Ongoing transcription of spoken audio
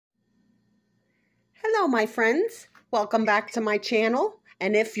Hello, my friends. Welcome back to my channel.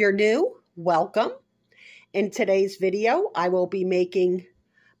 And if you're new, welcome. In today's video, I will be making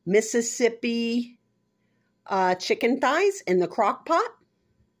Mississippi chicken thighs in the crock pot.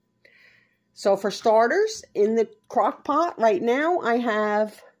 So for starters, in the crock pot right now, I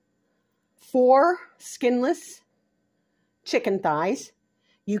have 4 skinless chicken thighs.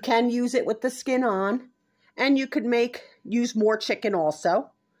 You can use it with the skin on, and you could use more chicken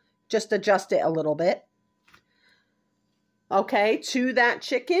also. Just adjust it a little bit. Okay, to that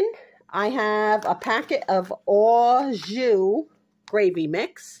chicken, I have a packet of au jus gravy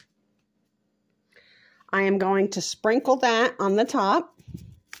mix. I am going to sprinkle that on the top.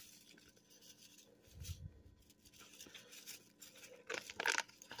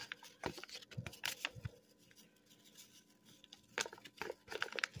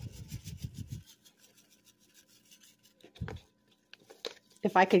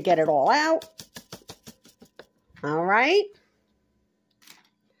 If I could get it all out. All right.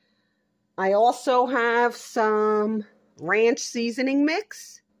 I also have some ranch seasoning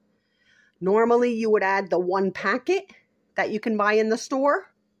mix. Normally you would add the 1 packet that you can buy in the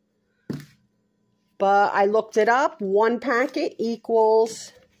store. But I looked it up. 1 packet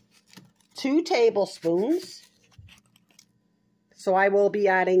equals 2 tablespoons. So I will be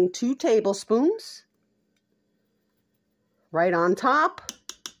adding 2 tablespoons. Right on top.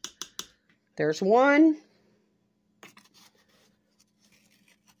 There's 1.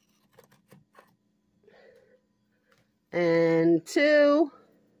 And 2.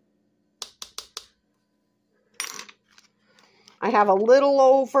 I have a little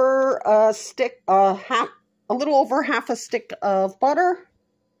over a stick, a little over half a stick of butter.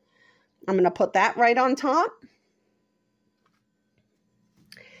 I'm going to put that right on top.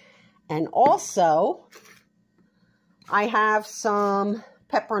 And also, I have some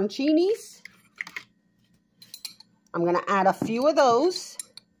pepperoncinis. I'm going to add a few of those.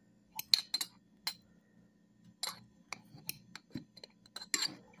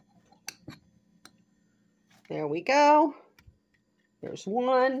 There we go. There's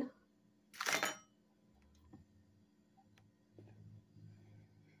 1.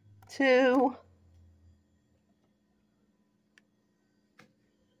 2.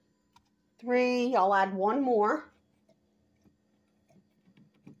 3. I'll add 1 more.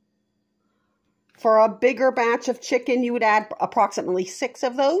 For a bigger batch of chicken, you would add approximately 6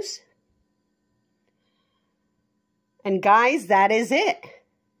 of those. And guys, that is it.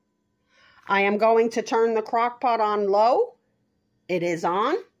 I am going to turn the crock pot on low. It is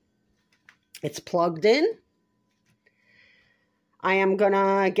on. It's plugged in. I am going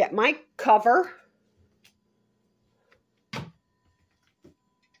to get my cover.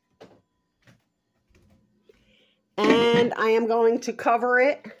 And I am going to cover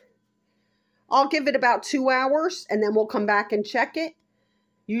it. I'll give it about 2 hours and then we'll come back and check it.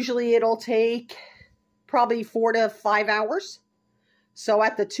 Usually it'll take probably 4 to 5 hours. So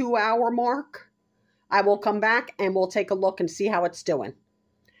at the 2-hour mark, I will come back and we'll take a look and see how it's doing.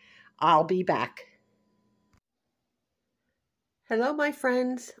 I'll be back. Hello, my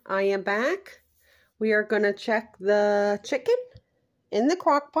friends. I am back. We are going to check the chicken in the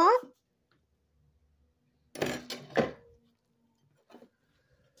crock pot.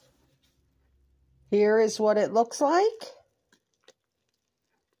 Here is what it looks like.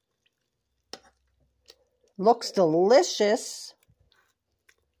 Looks delicious.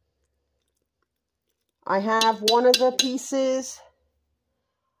 I have one of the pieces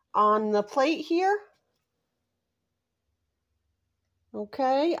on the plate here.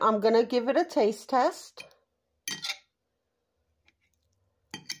 Okay, I'm going to give it a taste test.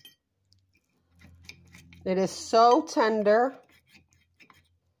 It is so tender.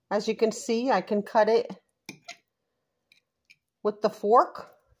 As you can see, I can cut it with the fork.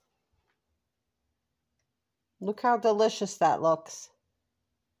 Look how delicious that looks.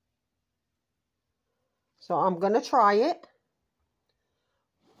 So I'm going to try it.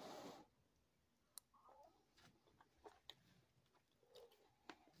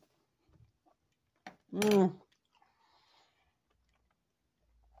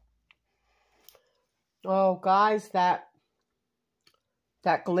 Oh, guys, that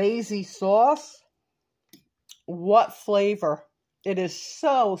glazy sauce, what flavor. It is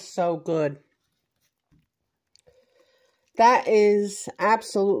so, so good. That is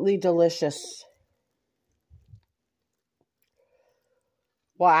absolutely delicious.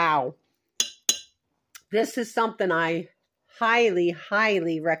 Wow. This is something I highly,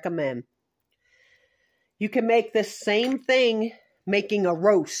 highly recommend. You can make this same thing making a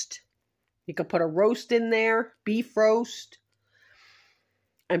roast. You could put a roast in there, beef roast.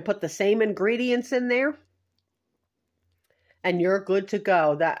 and put the same ingredients in there, and you're good to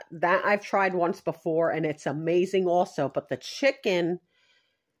go. That I've tried once before, and it's amazing also. But the chicken,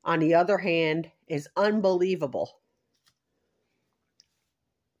 on the other hand, is unbelievable.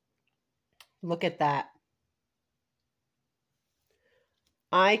 Look at that.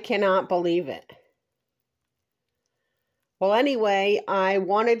 I cannot believe it. Well, anyway, I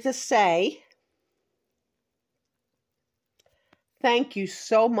wanted to say thank you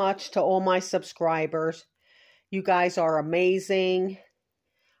so much to all my subscribers. You guys are amazing.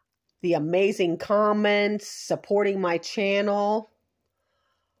 The amazing comments, supporting my channel.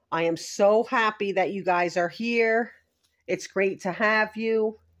 I am so happy that you guys are here. It's great to have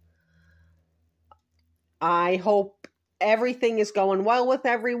you. I hope everything is going well with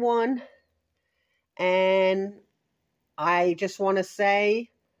everyone. And I just want to say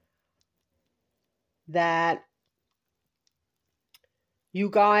that you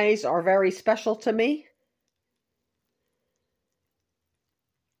guys are very special to me.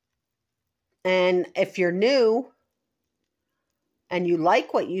 And if you're new and you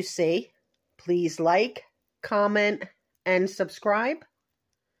like what you see, please like, comment, and subscribe.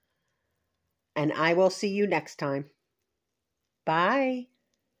 And I will see you next time. Bye.